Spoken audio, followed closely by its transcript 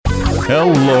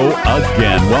Hello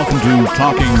again. Welcome to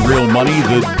Talking Real Money,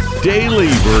 the daily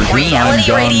version. I'm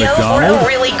Don radio McDonald, for a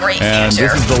really great and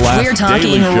future. this is the last We're talking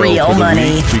daily show real for the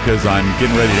money week because I'm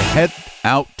getting ready to head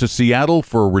out to Seattle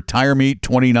for Retire Meet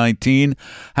 2019.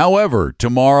 However,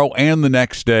 tomorrow and the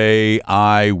next day,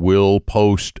 I will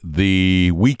post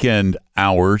the weekend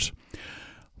hours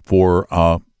for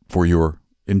your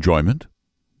enjoyment.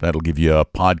 That'll give you a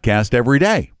podcast every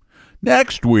day.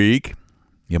 Next week,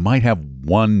 you might have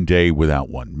one day without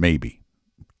one, maybe.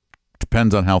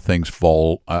 Depends on how things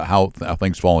fall, how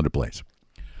things fall into place.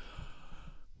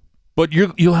 But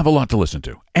you'll have a lot to listen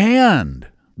to. And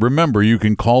remember, you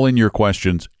can call in your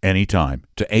questions anytime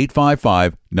to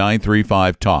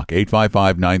 855-935-TALK,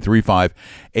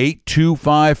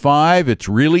 855-935-8255. It's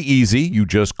really easy. You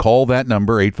just call that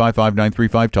number,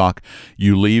 855-935-TALK.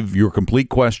 You leave your complete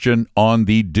question on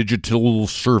the digital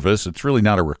service. It's really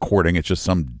not a recording. It's just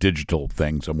some digital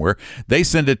thing somewhere. They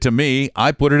send it to me.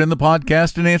 I put it in the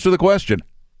podcast and answer the question.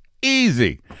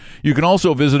 Easy. You can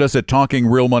also visit us at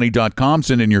talkingrealmoney.com.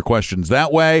 Send in your questions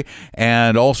that way.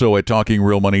 And also at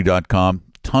talkingrealmoney.com.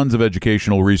 Tons of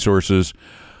educational resources.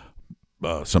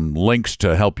 Some links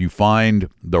to help you find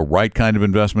the right kind of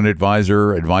investment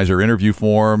advisor interview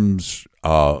forms,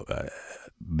 the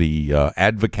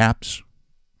advocaps,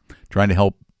 trying to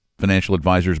help financial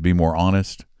advisors be more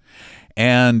honest.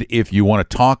 And if you want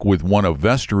to talk with one of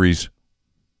Vestory's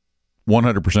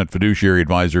 100% fiduciary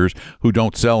advisors who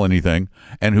don't sell anything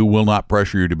and who will not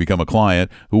pressure you to become a client,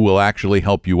 who will actually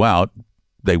help you out.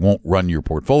 They won't run your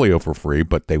portfolio for free,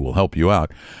 but they will help you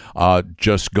out.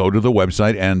 Just go to the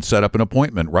website and set up an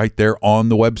appointment right there on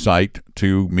the website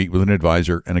to meet with an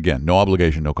advisor. And again, no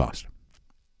obligation, no cost.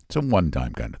 It's a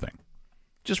one-time kind of thing,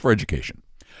 just for education.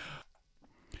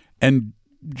 And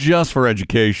just for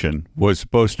education was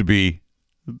supposed to be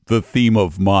the theme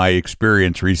of my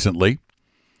experience recently.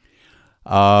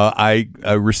 I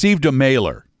received a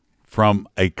mailer from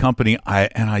a company,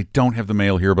 I don't have the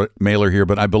mailer here,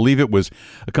 but I believe it was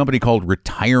a company called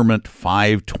Retirement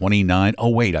 529. Oh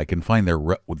wait, I can find their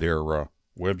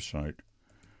website,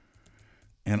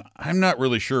 and I'm not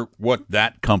really sure what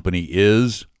that company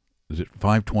is. Is it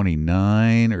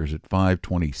 529 or is it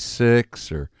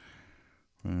 526 or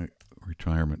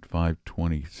Retirement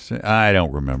 526? I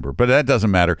don't remember, but that doesn't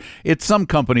matter. It's some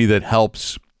company that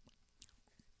helps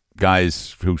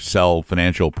guys who sell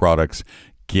financial products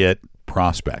get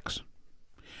prospects.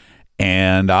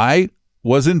 And I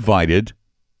was invited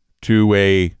to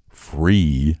a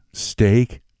free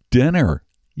steak dinner.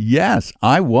 Yes,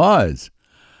 I was.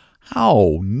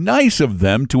 How nice of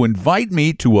them to invite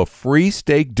me to a free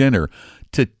steak dinner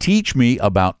to teach me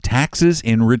about taxes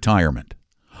in retirement.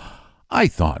 I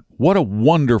thought, what a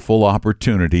wonderful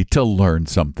opportunity to learn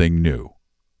something new.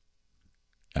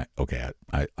 Okay,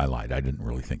 I lied. I didn't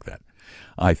really think that.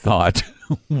 I thought,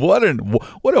 what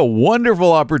a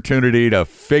wonderful opportunity to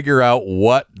figure out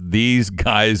what these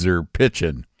guys are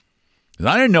pitching.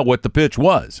 I didn't know what the pitch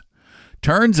was.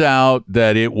 Turns out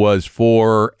that it was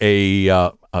for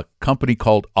a company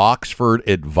called Oxford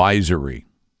Advisory.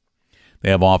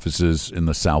 They have offices in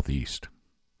the Southeast.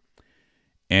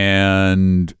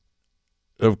 And,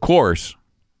 of course,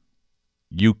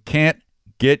 you can't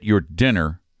get your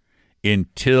dinner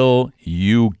until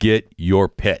you get your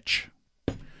pitch.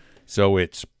 So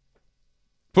it's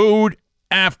food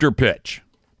after pitch.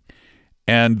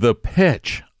 And the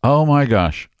pitch, oh my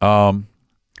gosh, I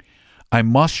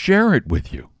must share it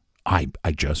with you. I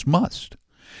just must.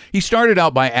 He started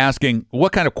out by asking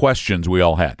what kind of questions we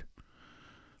all had.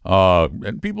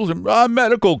 And people said,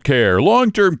 medical care,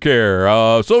 long-term care,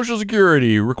 Social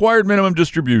Security, required minimum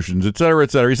distributions, et cetera,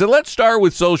 et cetera. He said, let's start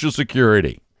with Social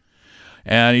Security.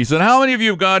 And he said, how many of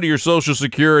you have gone to your Social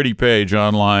Security page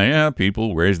online? Yeah,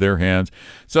 people raise their hands.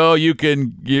 So you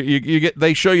can, you get,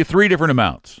 they show you three different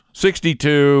amounts,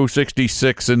 62,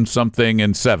 66, and something,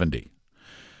 and 70.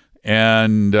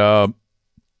 And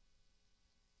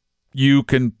you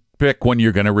can pick when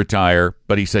you're going to retire.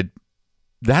 But he said,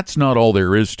 that's not all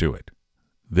there is to it.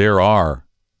 There are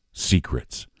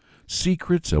secrets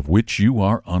of which you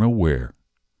are unaware.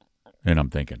 And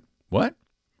I'm thinking, what?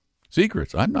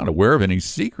 Secrets? I'm not aware of any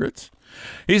secrets.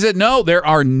 He said, no, there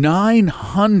are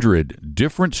 900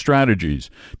 different strategies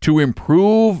to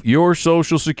improve your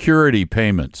Social Security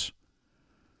payments.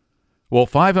 Well,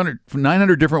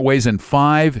 900 different ways and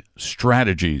 5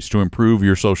 strategies to improve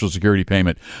your Social Security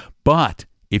payment. But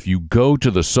if you go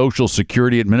to the Social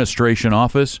Security Administration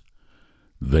office,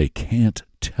 they can't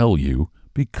tell you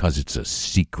because it's a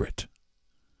secret.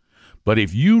 But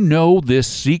if you know this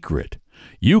secret,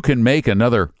 you can make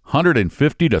another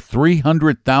 $150,000 to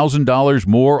 $300,000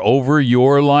 more over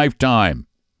your lifetime.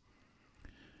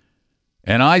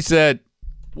 And I said,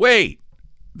 wait,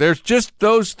 there's just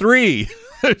those three.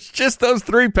 There's just those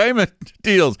three payment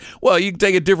deals. Well, you can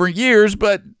take it different years,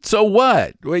 but so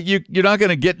what? Well, you're not going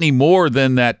to get any more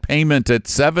than that payment at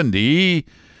 70.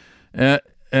 I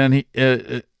mean,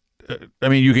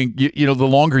 you can, the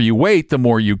longer you wait, the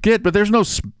more you get, but there's no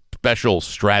special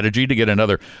strategy to get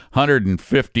another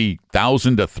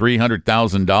 $150,000 to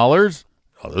 $300,000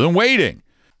 other than waiting.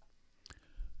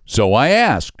 So I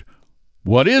asked,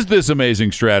 what is this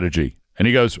amazing strategy? And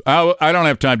he goes, oh, I don't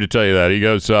have time to tell you that. He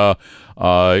goes,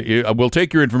 we'll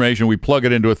take your information. We plug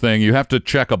it into a thing. You have to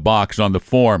check a box on the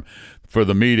form for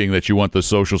the meeting that you want the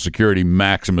Social Security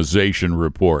maximization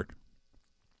report.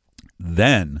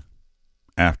 Then,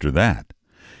 after that,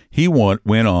 he went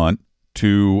on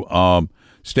to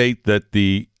state that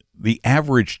the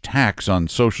average tax on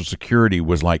Social Security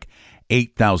was like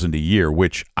 $8,000 a year,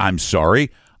 which, I'm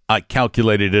sorry, I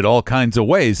calculated it all kinds of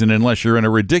ways, and unless you're in a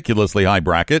ridiculously high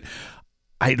bracket,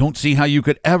 I don't see how you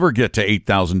could ever get to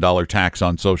 $8,000 tax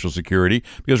on Social Security,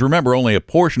 because remember, only a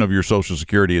portion of your Social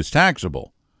Security is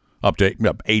taxable, up to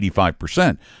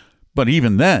 85%. But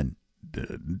even then,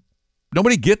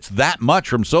 nobody gets that much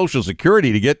from Social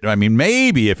Security to get, I mean,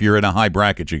 maybe if you're in a high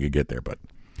bracket, you could get there. But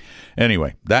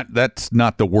anyway, that's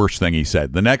not the worst thing he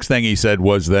said. The next thing he said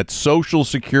was that Social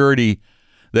Security,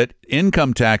 that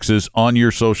income taxes on your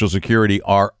Social Security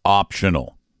are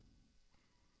optional.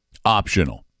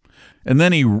 Optional. And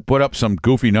then he put up some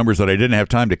goofy numbers that I didn't have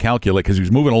time to calculate because he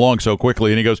was moving along so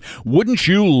quickly. And he goes, wouldn't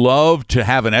you love to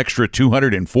have an extra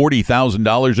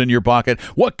 $240,000 in your pocket?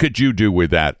 What could you do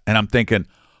with that? And I'm thinking,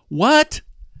 what?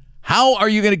 How are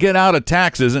you going to get out of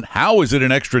taxes? And how is it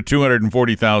an extra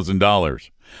 $240,000?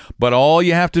 But all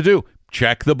you have to do,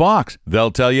 check the box.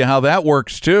 They'll tell you how that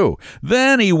works too.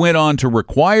 Then he went on to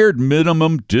required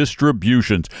minimum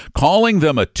distributions, calling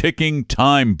them a ticking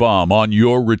time bomb on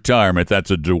your retirement. That's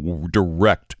a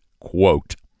direct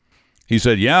quote. He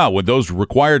said, yeah, with those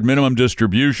required minimum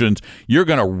distributions, you're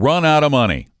going to run out of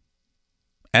money.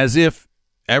 As if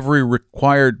every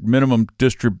required minimum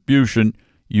distribution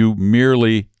you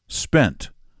merely spent.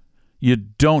 You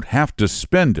don't have to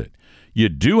spend it. You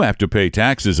do have to pay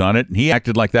taxes on it, and he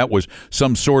acted like that was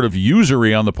some sort of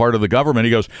usury on the part of the government.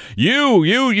 He goes,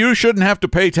 you shouldn't have to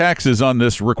pay taxes on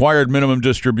this required minimum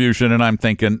distribution. And I'm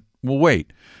thinking, well,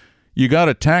 wait, you got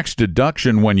a tax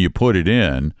deduction when you put it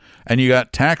in, and you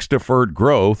got tax deferred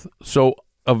growth, so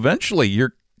eventually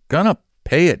you're going to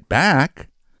pay it back.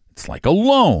 It's like a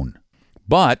loan.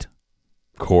 But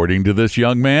according to this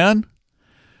young man,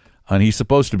 and he's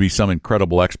supposed to be some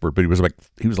incredible expert, but he was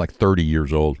like 30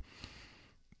 years old.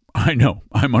 I know,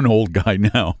 I'm an old guy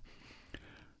now.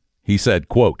 He said,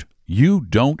 quote, you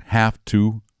don't have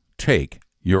to take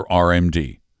your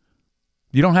RMD.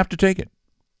 You don't have to take it.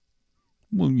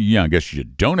 Well, yeah, I guess you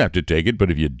don't have to take it, but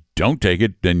if you don't take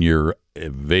it, then you're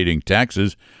evading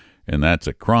taxes, and that's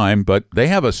a crime. But they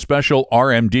have a special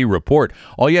RMD report.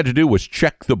 All you had to do was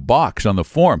check the box on the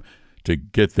form to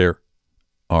get their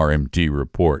RMD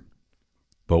report.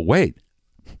 But wait,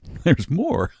 there's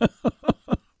more.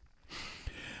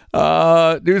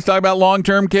 He was talking about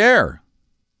long-term care.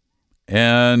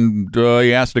 And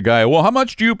he asked a guy, well, how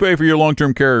much do you pay for your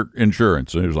long-term care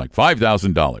insurance? And it was like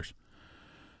 $5,000.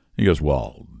 He goes,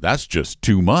 well, that's just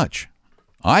too much.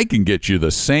 I can get you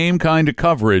the same kind of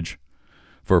coverage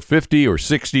for $50 or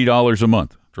 $60 a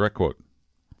month. Direct quote.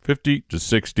 $50 to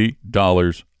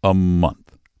 $60 a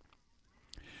month.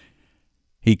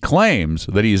 He claims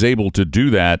that he is able to do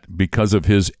that because of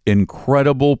his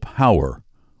incredible power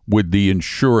with the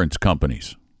insurance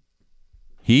companies.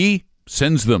 He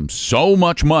sends them so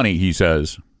much money, he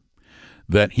says,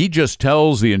 that he just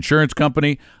tells the insurance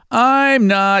company, I'm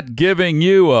not giving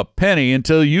you a penny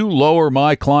until you lower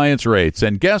my clients' rates.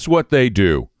 And guess what they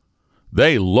do?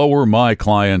 They lower my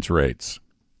clients' rates.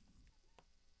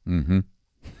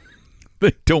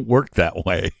 They don't work that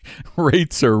way.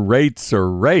 Rates are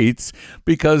rates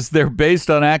because they're based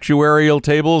on actuarial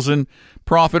tables and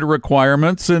profit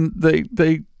requirements, and they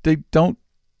don't,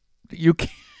 you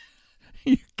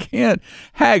can't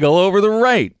haggle over the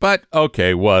rate. But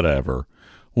okay, whatever.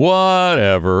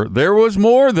 There was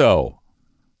more, though.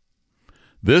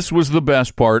 This was the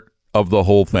best part of the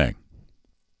whole thing.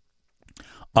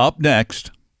 Up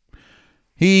next,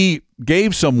 he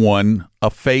gave someone a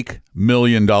fake $1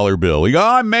 million bill. He goes,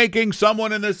 I'm making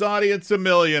someone in this audience a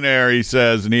millionaire, he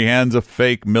says, and he hands a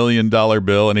fake $1 million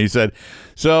bill, and he said,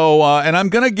 so, and I'm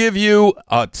going to give you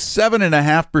a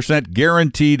 7.5%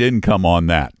 guaranteed income on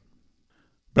that.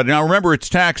 But now remember, it's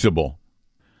taxable.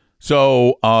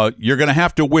 So you're going to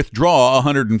have to withdraw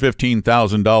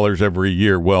 $115,000 every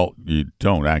year. Well, you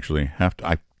don't actually have to.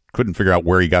 I couldn't figure out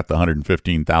where he got the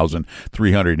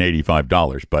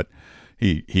 $115,385, but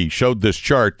he showed this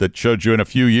chart that showed you in a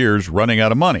few years running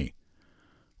out of money.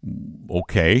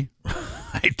 Okay.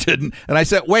 I didn't. And I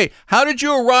said, wait, how did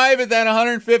you arrive at that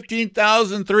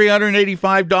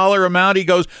 $115,385 amount? He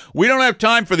goes, we don't have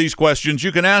time for these questions.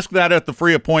 You can ask that at the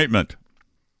free appointment.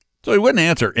 So he wouldn't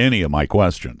answer any of my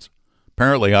questions.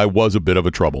 Apparently, I was a bit of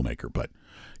a troublemaker, but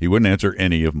he wouldn't answer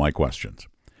any of my questions.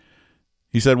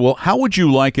 He said, well, how would you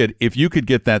like it if you could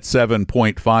get that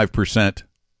 7.5%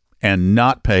 and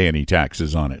not pay any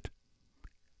taxes on it?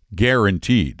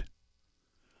 Guaranteed.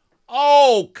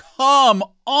 Oh, come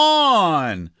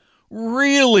on.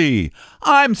 Really?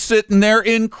 I'm sitting there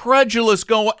incredulous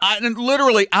and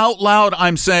literally out loud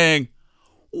I'm saying,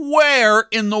 where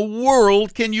in the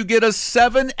world can you get a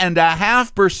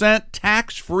 7.5%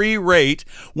 tax-free rate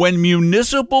when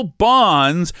municipal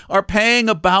bonds are paying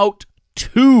about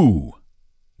 2%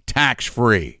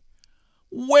 tax-free?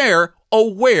 Where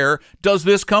does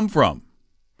this come from?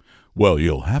 Well,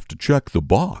 you'll have to check the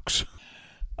box.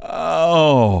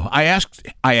 Oh, I asked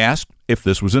if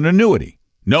this was an annuity.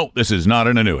 No, this is not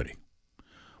an annuity.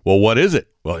 Well, what is it?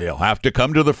 Well, you'll have to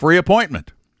come to the free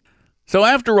appointment. So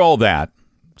after all that,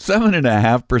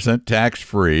 7.5%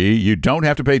 tax-free, you don't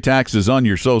have to pay taxes on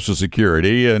your Social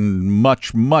Security, and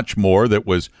much, much more that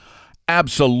was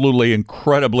absolutely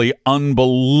incredibly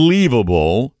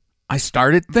unbelievable, I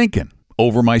started thinking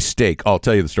over my steak. I'll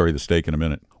tell you the story of the steak in a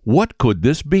minute. What could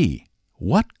this be?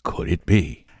 What could it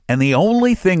be? And the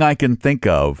only thing I can think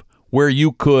of where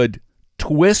you could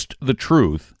twist the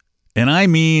truth, and I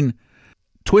mean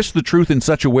twist the truth in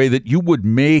such a way that you would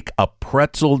make a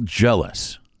pretzel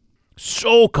jealous.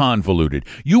 So convoluted.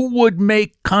 You would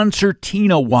make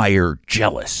concertina wire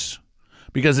jealous.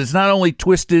 Because it's not only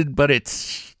twisted, but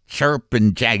it's sharp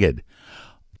and jagged.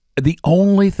 The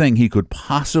only thing he could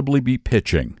possibly be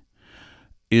pitching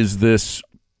is this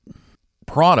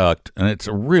product, and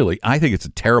I think it's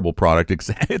a terrible product.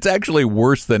 It's actually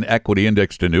worse than equity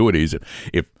indexed annuities,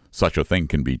 if such a thing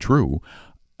can be true.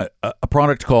 A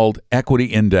product called Equity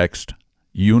Indexed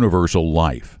Universal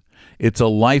Life. It's a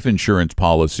life insurance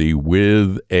policy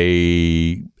with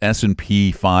a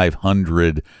S&P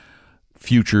 500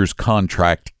 futures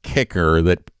contract kicker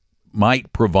that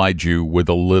might provide you with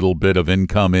a little bit of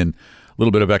income a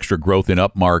little bit of extra growth in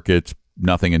up markets,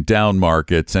 nothing in down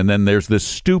markets. And then there's this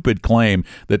stupid claim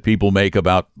that people make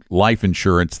about life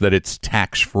insurance that it's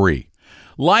tax-free.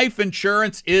 Life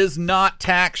insurance is not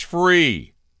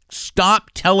tax-free. Stop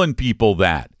telling people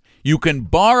that. You can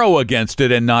borrow against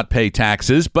it and not pay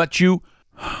taxes, but you're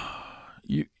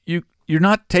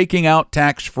not taking out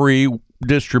tax-free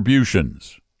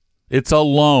distributions. It's a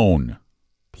loan.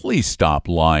 Please stop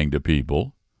lying to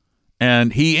people.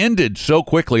 And he ended so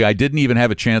quickly, I didn't even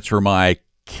have a chance for my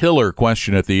killer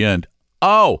question at the end.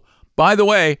 Oh, by the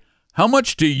way, how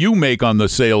much do you make on the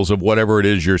sales of whatever it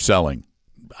is you're selling?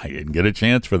 I didn't get a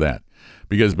chance for that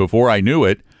because before I knew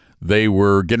it, they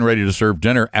were getting ready to serve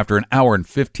dinner after an hour and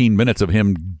 15 minutes of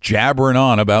him jabbering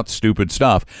on about stupid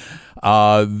stuff.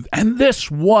 And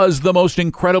this was the most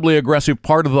incredibly aggressive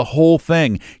part of the whole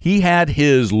thing. He had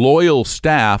his loyal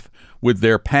staff with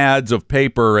their pads of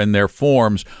paper and their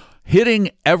forms hitting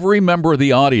every member of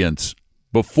the audience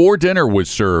before dinner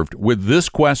was served with this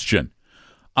question.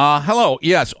 Hello,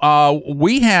 yes,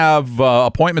 we have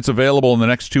appointments available in the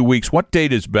next 2 weeks. What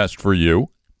date is best for you?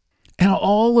 And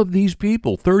all of these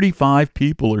people, 35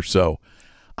 people or so,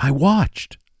 I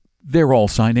watched. They're all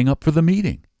signing up for the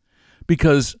meeting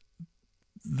because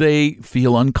they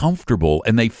feel uncomfortable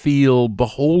and they feel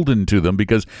beholden to them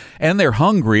and they're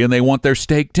hungry and they want their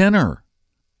steak dinner.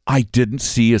 I didn't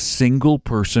see a single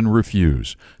person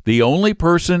refuse. The only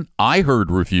person I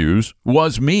heard refuse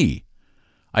was me.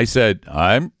 I said,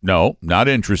 I'm not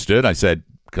interested. I said,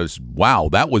 because, wow,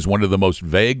 that was one of the most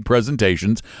vague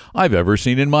presentations I've ever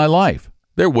seen in my life.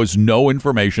 There was no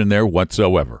information there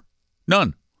whatsoever.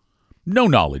 None. No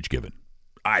knowledge given.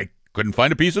 I couldn't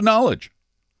find a piece of knowledge.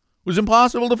 It was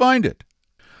impossible to find it.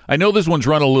 I know this one's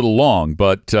run a little long,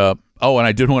 but, and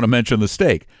I did want to mention the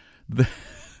steak.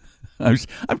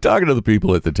 I'm talking to the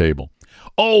people at the table.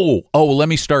 Oh, let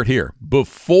me start here.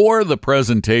 Before the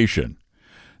presentation,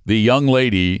 the young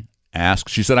lady asked,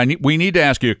 she said, we need to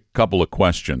ask you a couple of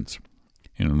questions.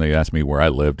 They asked me where I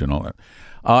lived and all that.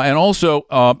 And also,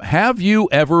 have you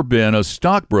ever been a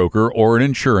stockbroker or an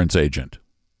insurance agent?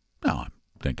 Now, I'm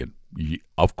thinking,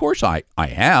 of course I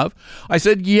have. I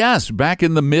said, yes, back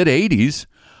in the mid-'80s,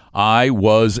 I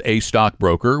was a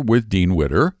stockbroker with Dean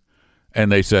Witter.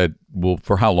 And they said, well,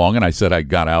 for how long? And I said, I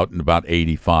got out in about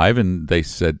 85. And they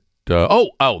said,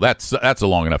 that's a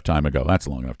long enough time ago. That's a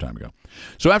long enough time ago.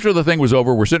 So after the thing was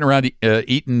over, we're sitting around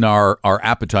eating our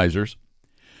appetizers.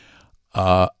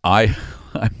 I'm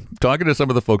talking to some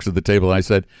of the folks at the table, and I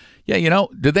said, yeah,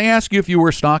 did they ask you if you were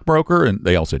a stockbroker? And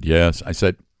they all said yes. I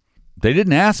said, they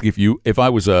didn't ask if I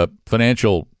was a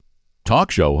financial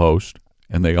talk show host.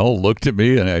 And they all looked at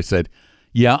me, and I said,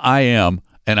 yeah, I am,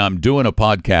 and I'm doing a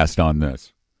podcast on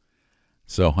this.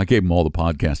 So I gave them all the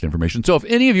podcast information. So if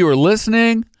any of you are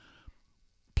listening,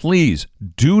 please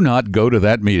do not go to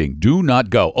that meeting. Do not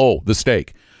go. Oh, the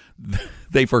steak.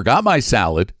 They forgot my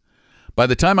salad. By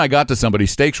the time I got to somebody,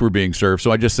 steaks were being served,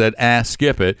 so I just said,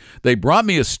 skip it. They brought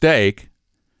me a steak.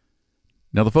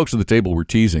 Now, the folks at the table were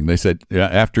teasing. They said,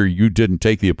 after you didn't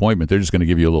take the appointment, they're just going to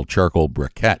give you a little charcoal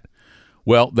briquette.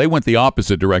 Well, they went the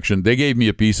opposite direction. They gave me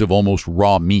a piece of almost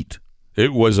raw meat.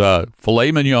 It was a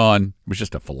filet mignon. It was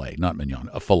just a filet, not mignon,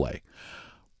 a filet.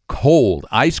 Cold,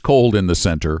 ice cold in the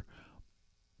center,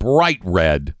 bright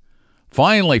red.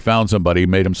 Finally found somebody,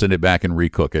 made them send it back and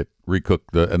recook it.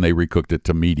 And they recooked it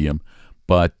to medium.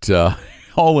 But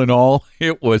all in all,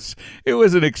 it was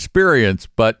an experience,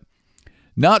 but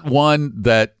not one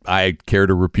that I care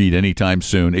to repeat anytime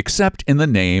soon, except in the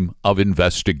name of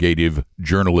investigative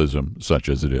journalism, such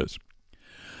as it is.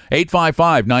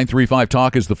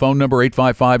 855-935-TALK is the phone number,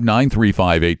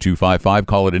 855-935-8255.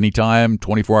 Call it anytime,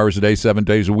 24 hours a day, 7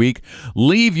 days a week.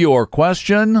 Leave your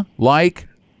question like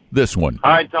this one.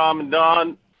 Hi, Tom and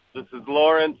Don. This is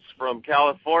Lawrence from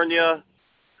California.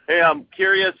 Hey, I'm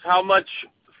curious, how much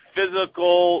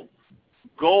physical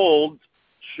gold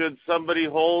should somebody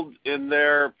hold in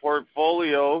their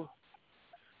portfolio,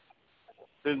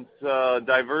 since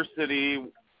diversity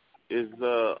is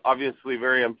obviously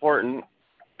very important?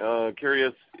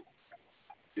 Curious,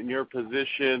 in your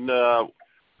position,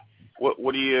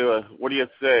 what do you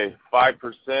say?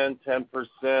 5%,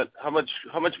 10%?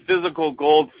 How much physical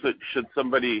gold should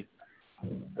somebody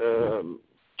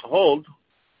hold,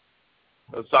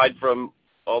 aside from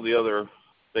all the other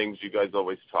things you guys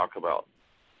always talk about?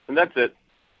 And that's it.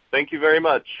 Thank you very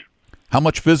much. How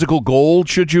much physical gold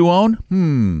should you own?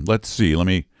 Let's see. Let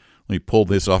me pull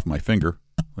this off my finger.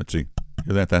 Let's see.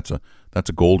 Hear that? That's a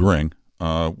gold ring.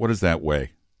 What does that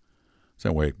weigh? Does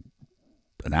that weigh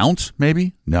an ounce,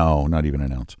 maybe? No, not even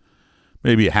an ounce.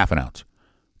 Maybe a half an ounce.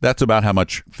 That's about how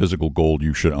much physical gold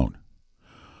you should own.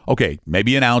 Okay,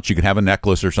 maybe an ounce. You could have a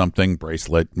necklace or something,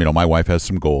 bracelet. My wife has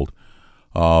some gold.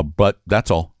 But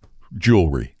that's all.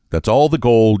 Jewelry. That's all the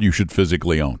gold you should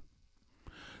physically own.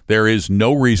 There is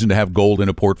no reason to have gold in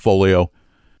a portfolio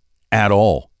at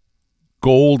all.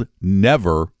 Gold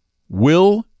never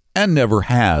will and never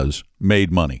has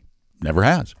made money. Never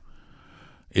has.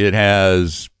 It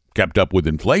has kept up with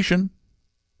inflation,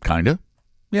 kind of.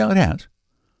 Yeah, it has.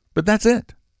 But that's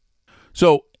it.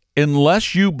 So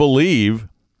unless you believe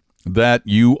that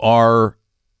you are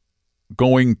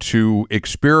going to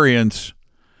experience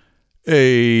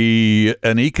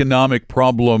an economic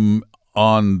problem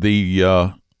on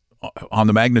the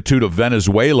magnitude of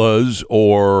Venezuela's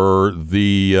or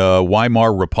the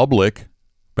Weimar Republic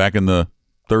back in the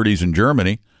 30s in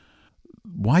Germany,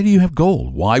 why do you have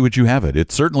gold? Why would you have it?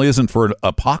 It certainly isn't for an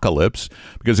apocalypse,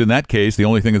 because in that case, the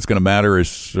only thing that's going to matter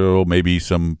is maybe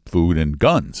some food and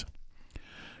guns.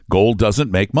 Gold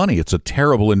doesn't make money. It's a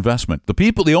terrible investment.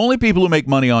 The only people who make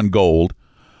money on gold,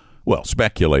 well,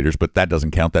 speculators, but that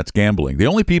doesn't count. That's gambling. The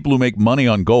only people who make money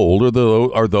on gold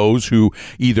are those who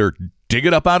either dig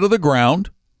it up out of the ground,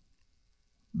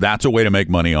 that's a way to make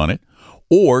money on it,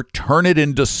 or turn it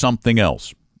into something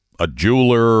else. A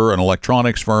jeweler, an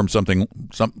electronics firm, something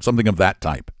of that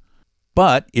type.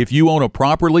 But if you own a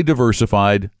properly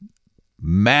diversified,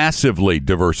 massively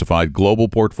diversified global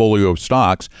portfolio of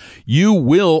stocks, you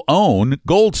will own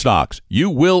gold stocks.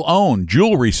 You will own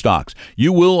jewelry stocks.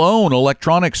 You will own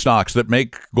electronic stocks that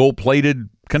make gold-plated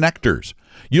connectors.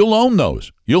 You'll own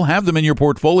those. You'll have them in your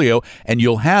portfolio, and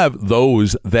you'll have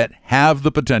those that have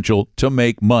the potential to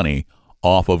make money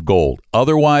off of gold.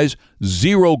 Otherwise,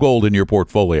 zero gold in your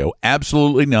portfolio.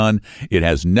 Absolutely none. It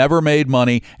has never made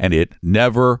money, and it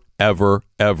never, ever,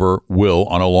 ever will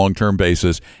on a long-term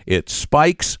basis. It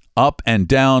spikes up and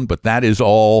down, but that is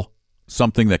all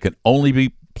something that can only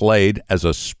be played as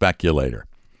a speculator.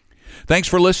 Thanks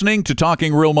for listening to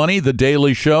Talking Real Money, the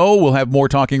daily show. We'll have more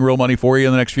Talking Real Money for you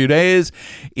in the next few days.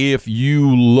 If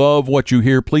you love what you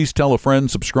hear, please tell a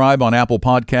friend, subscribe on Apple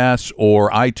Podcasts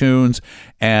or iTunes,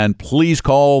 and please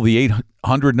call the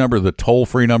 800 number, the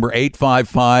toll-free number,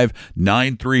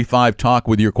 855-935-TALK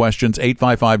with your questions,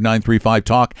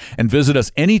 855-935-TALK, and visit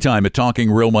us anytime at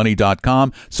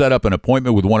TalkingRealMoney.com. Set up an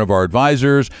appointment with one of our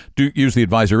advisors. Use the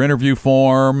advisor interview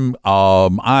form.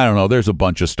 I don't know. There's a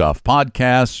bunch of stuff.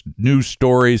 Podcasts, news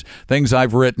stories, things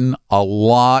I've written, a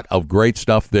lot of great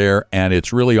stuff there, and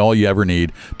it's really all you ever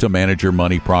need to manage your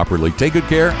money properly. Take good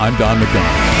care. I'm Don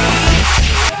McDonald.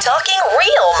 Talking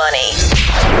Real Money.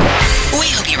 We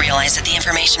hope you realize that the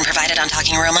information provided on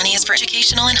Talking Real Money is for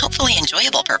educational and hopefully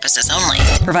enjoyable purposes only.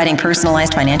 Providing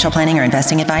personalized financial planning or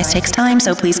investing advice takes time,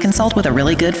 so please consult with a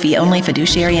really good fee-only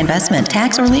fiduciary investment,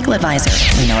 tax, or legal advisor.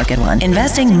 We know a good one.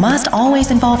 Investing must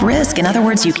always involve risk. In other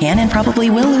words, you can and probably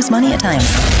will lose money at times.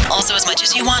 Also, as much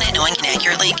as you want it, no one can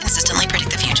accurately, consistently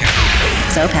predict the future.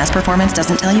 So past performance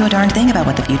doesn't tell you a darn thing about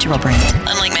what the future will bring.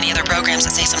 Unlike many other programs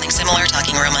that say something similar,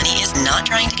 Talking Real Money is not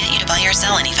trying to get you to buy or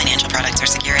sell any financial products or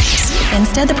securities.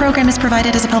 Instead, the program is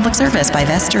provided as a public service by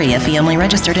Vestry, a fee-only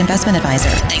registered investment advisor.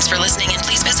 Thanks for listening, and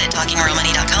please visit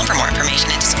TalkingRealMoney.com for more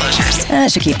information and disclosures. That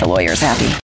should keep the lawyers happy.